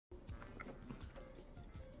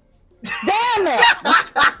Damn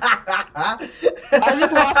it! I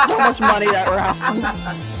just lost so much money that round.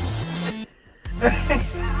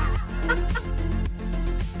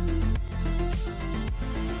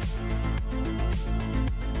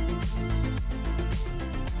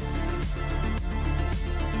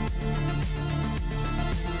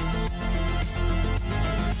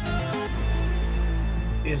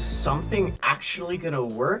 Is something actually gonna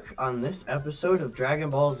work on this episode of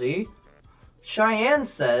Dragon Ball Z? Shyanne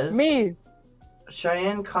says... Me!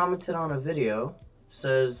 Shyanne commented on a video,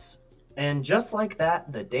 says, and just like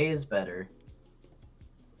that, the day is better.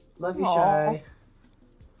 Love you, Shy.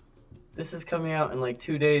 This is coming out in like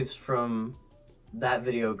 2 days from that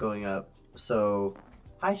video going up. So,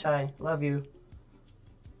 hi Shy, love you.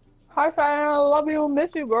 Hi, Shyanne, I love you,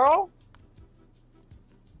 miss you, girl.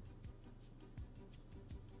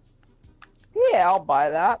 Yeah, I'll buy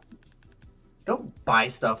that. Don't buy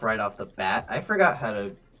stuff right off the bat. I forgot how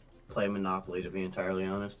to play Monopoly, to be entirely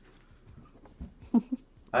honest.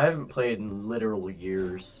 I haven't played in literal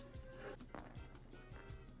years.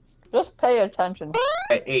 Just pay attention.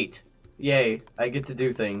 At 8. Yay, I get to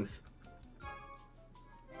do things.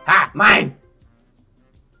 Ha! Mine!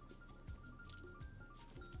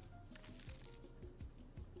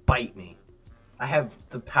 Bite me. I have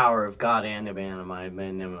the power of God and a man on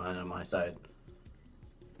my side.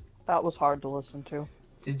 That was hard to listen to.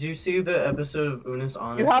 Did you see the episode of Unis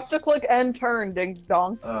Honest? You have to click end turn, ding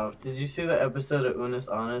dong. Oh, did you see the episode of Unis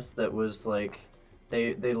Honest that was like,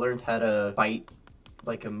 they learned how to fight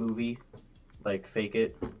like a movie, like fake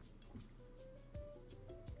it?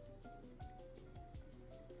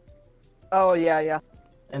 Oh, yeah, yeah.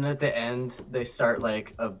 And at the end, they start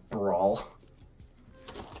like a brawl.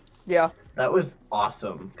 Yeah. That was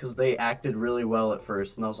awesome, because they acted really well at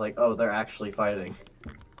first, and I was like, oh, they're actually fighting.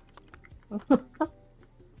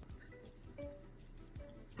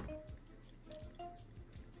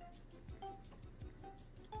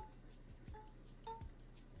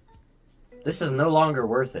 This is no longer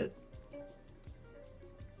worth it.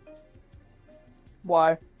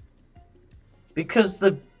 Why? Because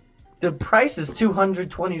the price is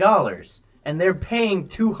 $220, and they're paying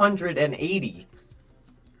 $280.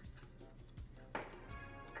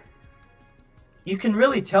 You can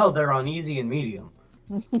really tell they're on easy and medium.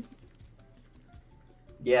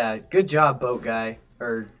 Yeah, good job, boat guy,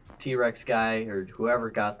 or T-Rex guy, or whoever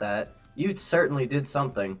got that. You certainly did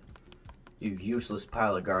something, you useless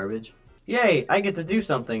pile of garbage. Yay, I get to do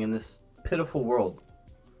something in this pitiful world.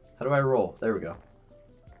 How do I roll? There we go.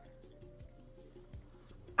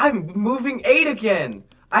 I'm moving 8 again!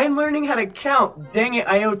 I'm learning how to count! Dang it,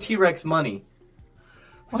 I owe T-Rex money.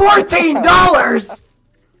 $14!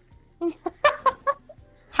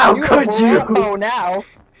 How could you? Oh, now.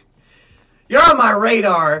 You're on my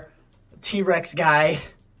radar, T-Rex guy.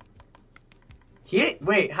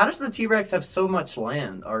 Wait, how does the T-Rex have so much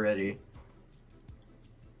land already?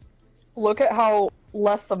 Look at how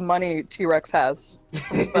less of money T-Rex has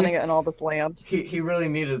from spending it in all this land. He really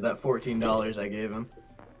needed that $14 I gave him.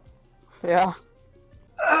 Yeah.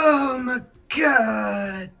 Oh my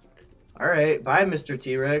god! Alright, bye Mr.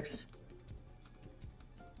 T-Rex.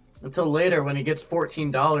 Until later when he gets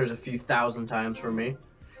 $14 a few thousand times from me.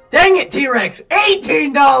 Dang it, T-Rex!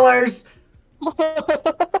 $18!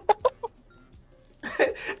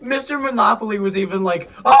 Mr. Monopoly was even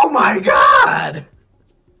like, oh my god!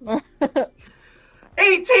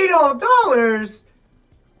 $18!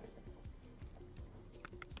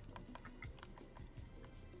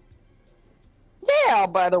 Yeah,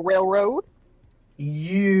 by the railroad.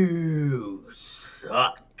 You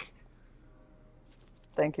suck.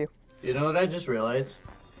 Thank you. You know what I just realized?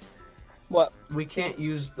 What? We can't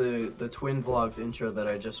use the Twin Vlogz intro that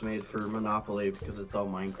I just made for Monopoly because it's all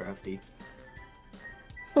Minecrafty.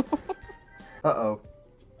 Uh-oh.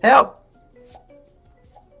 Help!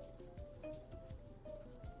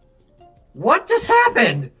 What just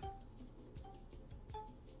happened?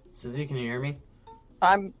 Sizzy, can you hear me?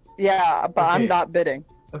 Yeah, but Okay. I'm not bidding.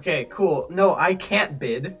 Okay, cool. No, I can't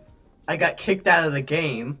bid. I got kicked out of the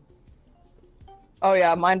game. Oh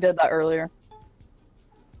yeah, mine did that earlier.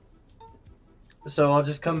 So I'll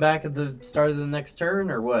just come back at the start of the next turn,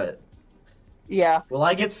 or what? Yeah. Will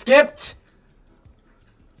I get skipped?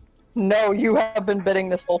 No, you have been bidding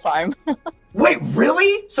this whole time. Wait,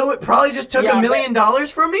 really? So it probably just took Yeah, $1 million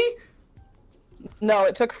from me? No,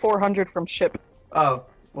 it took 400 from ship. Oh,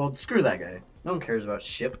 well, screw that guy. No one cares about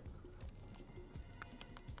ship.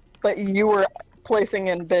 But you were placing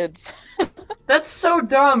in bids. That's so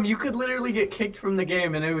dumb. You could literally get kicked from the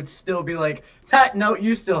game and it would still be like, Pat, no,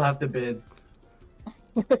 you still have to bid.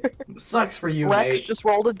 Sucks for you, Rex mate. just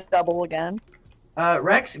rolled a double again.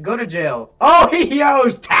 Rex, go to jail. Oh, he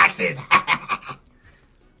owes taxes!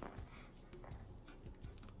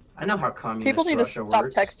 I know how communist People need Russia to stop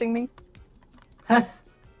works. texting me.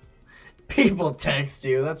 People text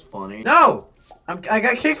you, that's funny. No! I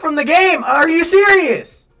got kicked from the game! Are you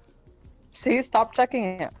serious? See, stop checking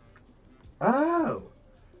it. Oh.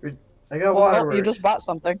 I got Well, waterworks. you just bought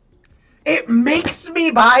something. It makes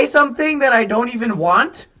me buy something that I don't even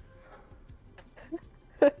want?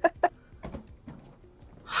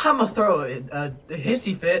 I'ma throw a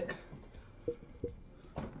hissy fit.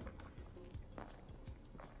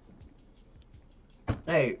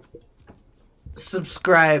 Hey,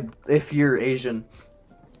 subscribe if you're Asian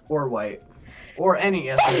or white or any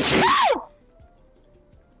ethnicity.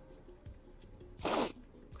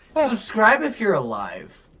 Subscribe if you're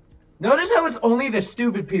alive. Notice how it's only the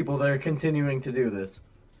stupid people that are continuing to do this.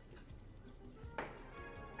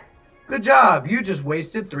 Good job, you just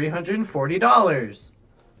wasted $340.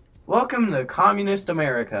 Welcome to communist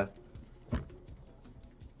America.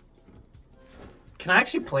 Can I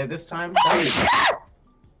actually play this time?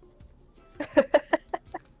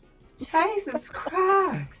 Jesus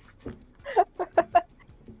Christ.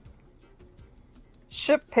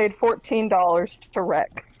 Ship paid $14 to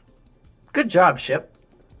Rex. Good job, Ship.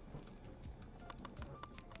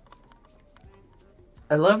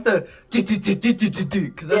 I love the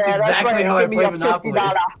because that's exactly how I play Monopoly.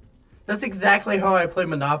 That's exactly how I play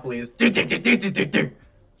Monopoly is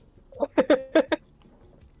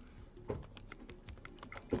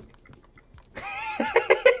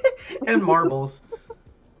and marbles.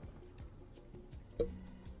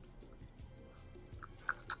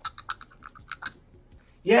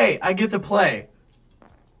 Yay, I get to play.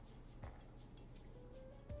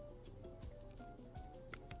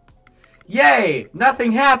 Yay,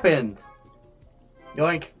 nothing happened.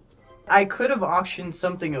 Yoink. I could have auctioned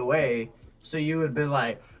something away, so you would be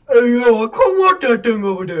like, hey yo, I come want that thing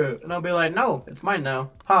over there. And I'll be like, no, it's mine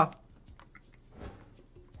now. Ha.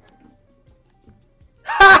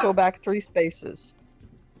 Ha! Go back 3 spaces.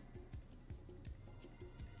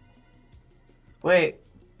 Wait.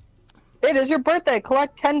 It is your birthday.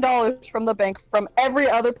 Collect $10 from the bank from every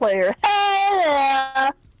other player. Oh.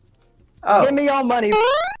 Give me your money.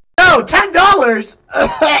 No, $10!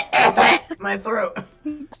 My throat.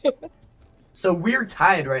 So we're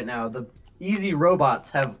tied right now. The easy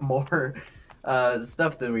robots have more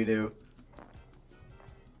stuff than we do.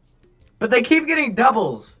 But they keep getting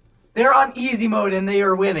doubles. They're on easy mode and they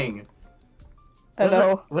are winning. I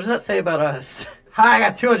know. What does that say about us? Hi, I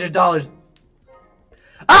got $200.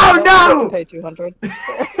 Oh no! Pay $200.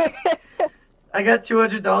 I got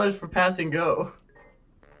 $200 for pass and go.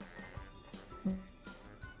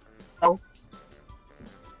 Oh.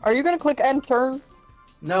 Are you gonna click enter?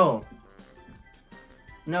 No.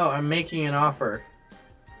 No, I'm making an offer.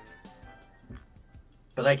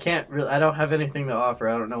 But I can't really. I don't have anything to offer.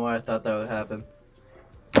 I don't know why I thought that would happen.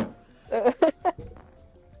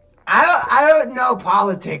 I don't know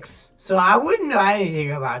politics, so I wouldn't know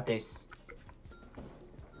anything about this.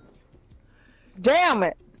 Damn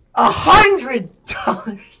it!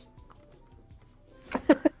 $100.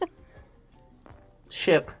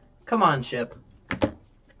 Ship, come on, Ship.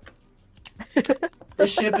 The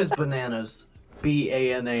ship is bananas.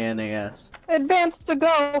 BANANAS. Advance to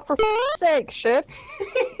go for sake, ship.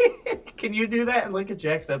 Can you do that in like a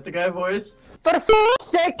Jacksepticeye voice? For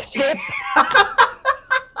sake, ship.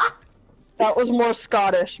 That was more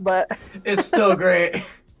Scottish, but It's still great.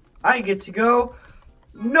 I get to go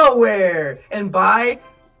nowhere and buy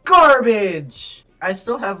garbage. I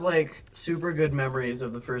still have like super good memories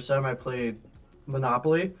of the first time I played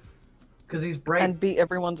Monopoly. Because these bright and beat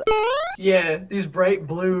everyone's yeah, these bright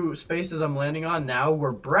blue spaces I'm landing on now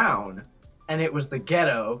were brown. And it was the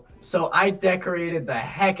ghetto. So I decorated the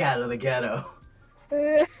heck out of the ghetto.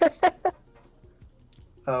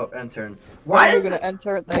 Oh, end turn. Why are you is gonna the-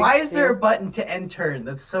 enter? Why is there a button to end turn?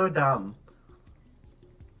 That's so dumb.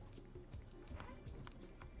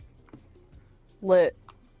 Lit?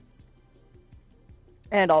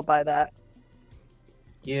 And I'll buy that.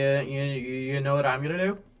 Yeah, you know what I'm gonna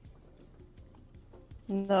do?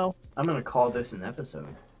 No. I'm gonna call this an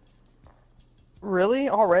episode. Really?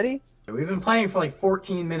 Already? We've been playing for like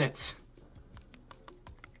 14 minutes.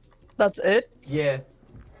 That's it? Yeah.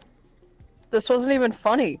 This wasn't even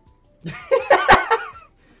funny.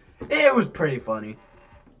 It was pretty funny.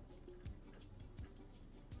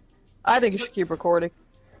 I think you should keep recording.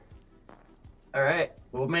 Alright,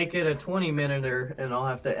 we'll make it a 20-minute and I'll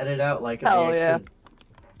have to edit out like Hell the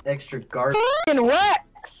extra garbage. Fucking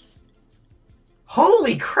Rex!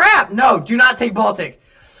 Holy crap! No, do not take Baltic.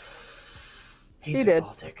 He did.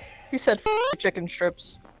 Baltic. He said chicken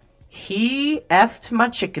strips. He effed my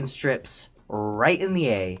chicken strips right in the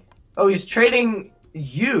A. Oh, he's trading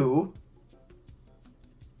you.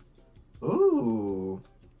 Ooh.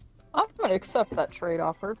 I'm gonna accept that trade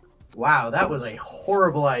offer. Wow, that was a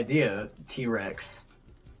horrible idea, T-Rex.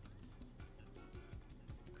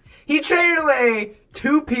 He traded away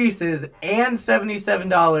 2 pieces and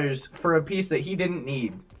 $77 for a piece that he didn't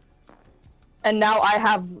need. And now I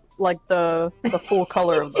have, like, the full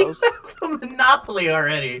color of those. Monopoly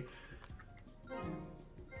already.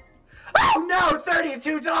 Oh no,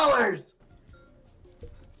 $32!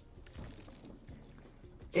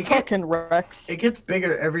 Fucking Rex. It gets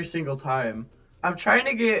bigger every single time. I'm trying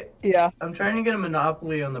to get a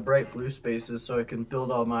monopoly on the bright blue spaces so I can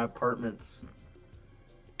build all my apartments.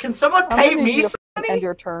 Can someone pay me money? End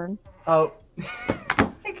your turn. Oh.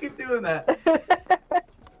 I keep doing that.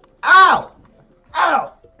 Ow!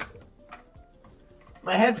 Ow!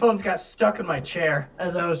 My headphones got stuck in my chair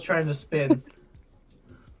as I was trying to spin.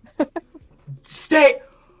 Stay!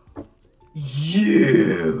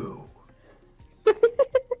 You!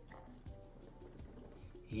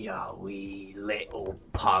 Ya wee little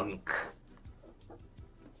punk.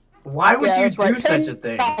 Why would you do such a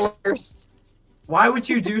thing? Why would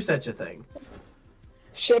you do such a thing?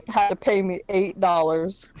 Ship had to pay me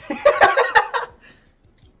 $8.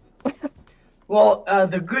 Well,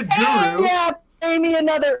 the good guru... Yeah, pay me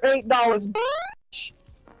another $8,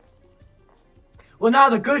 Well, now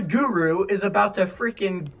the good guru is about to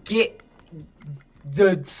freaking get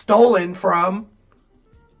stolen from...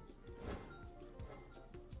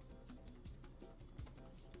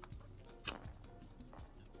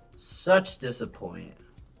 Such disappointment.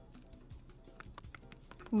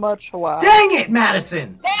 Much wow. Dang it,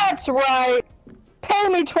 Madison! That's right! Pay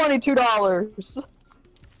me $22!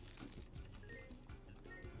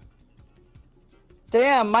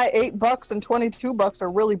 Damn, my $8 and $22 are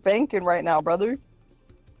really banking right now, brother.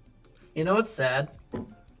 You know what's sad?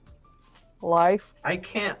 Life. I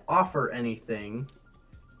can't offer anything.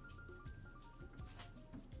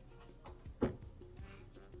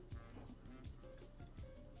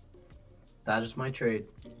 That is my trade.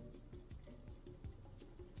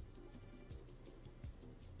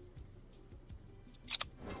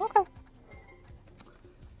 Okay.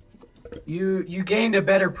 You gained a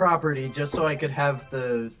better property just so I could have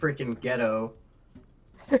the freaking ghetto.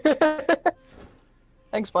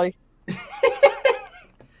 Thanks, buddy.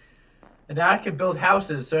 And now I can build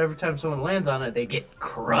houses so every time someone lands on it, they get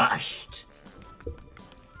crushed.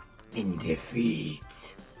 In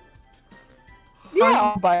defeat. Yeah,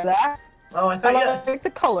 I'll buy that. Oh, I thought I like the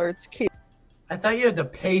color, it's cute. I thought you had to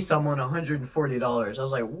pay someone $140. I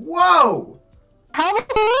was like, whoa! How the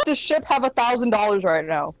f does Ship have $1,000 right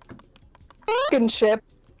now? Fucking Ship.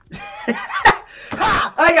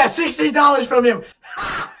 Ha! I got $60 from him!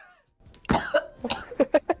 Ha!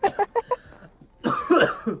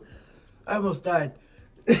 I almost died.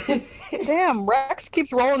 Damn, Rex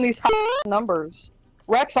keeps rolling these numbers.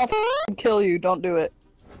 Rex, I'll kill you, don't do it.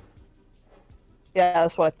 Yeah,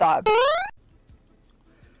 that's what I thought.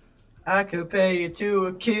 I could pay you to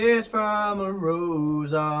a kiss from a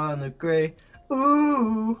rose on the grave.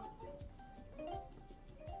 Ooh.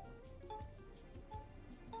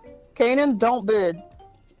 Kanan, don't bid.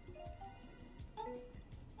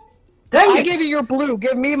 Dang I it! give you your blue,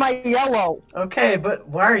 give me my yellow. Okay, but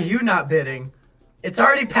why are you not bidding? It's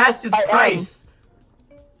already past its I price.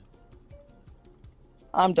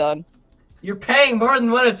 I'm done. You're paying more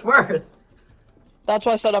than what it's worth. That's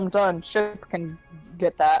why I said I'm done. Ship can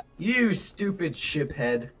get that. You stupid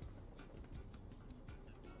shiphead.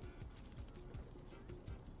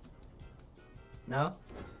 No?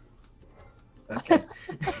 Okay.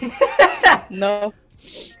 No.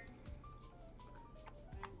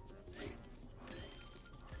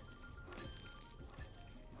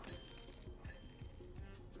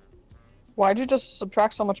 Why'd you just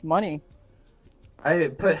subtract so much money? I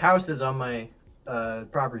put houses on my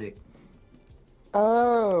property.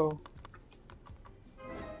 Oh.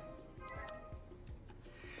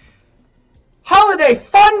 Holiday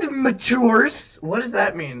fund matures. What does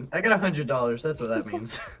that mean? I got $100. That's what that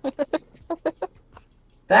means.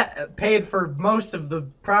 That paid for most of the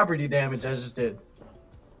property damage I just did.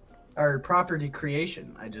 Or property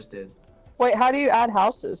creation I just did. Wait, how do you add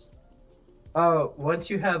houses? Oh, once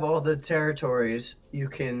you have all the territories, you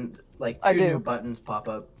can, like, 2 new buttons pop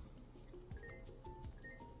up.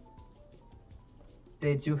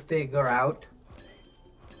 Did you figure out?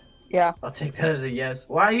 Yeah. I'll take that as a yes.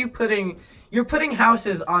 Why are you you're putting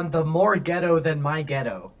houses on the more ghetto than my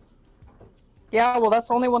ghetto. Yeah, well, that's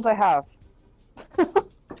the only ones I have.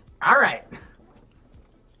 Alright.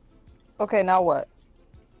 Okay, now what?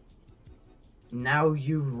 Now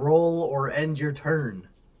you roll or end your turn.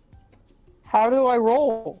 How do I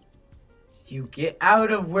roll? You get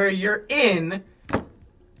out of where you're in,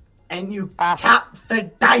 and you tap the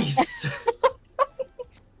dice.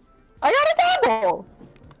 I got a double!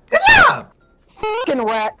 Good job! Fucking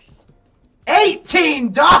Rex.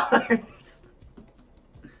 $18!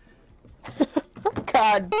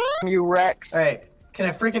 God damn you, Rex. Alright, can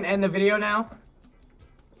I freaking end the video now?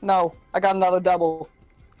 No, I got another double.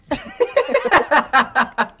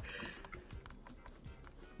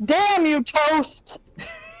 Damn you, Toast!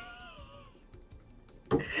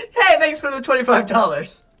 Hey, thanks for the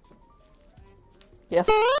 $25. Yeah,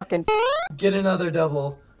 fucking. Get another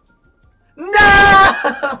double.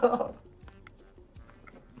 No!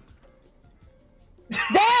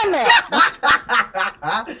 Damn it!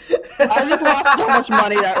 I just lost so much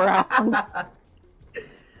money that round.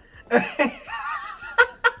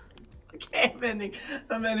 Okay,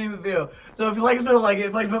 I'm ending the video. So if you like this video, like it.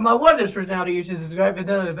 If you like my wonders personality, you should subscribe. If you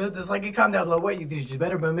don't, dislike it, comment down below what you think you should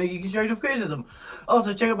better, but make constructive criticism.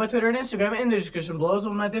 Also, check out my Twitter and Instagram in the description below. Also,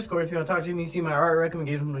 my Discord if you want to talk to me, see my art,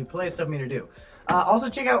 recommend me play stuff me to do. Also,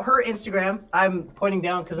 check out her Instagram. I'm pointing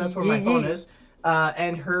down because that's where my phone is.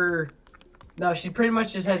 And her. No, she pretty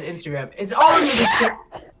much just has Instagram. It's all in the description.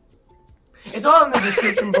 It's all in the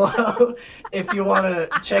description below if you want to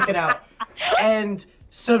check it out. And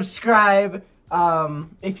subscribe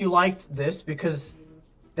if you liked this, because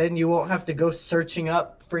then you won't have to go searching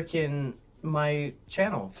up freaking my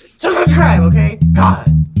channel. So subscribe, okay? God.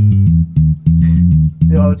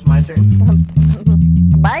 Yo, it's my turn.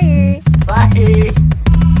 Bye.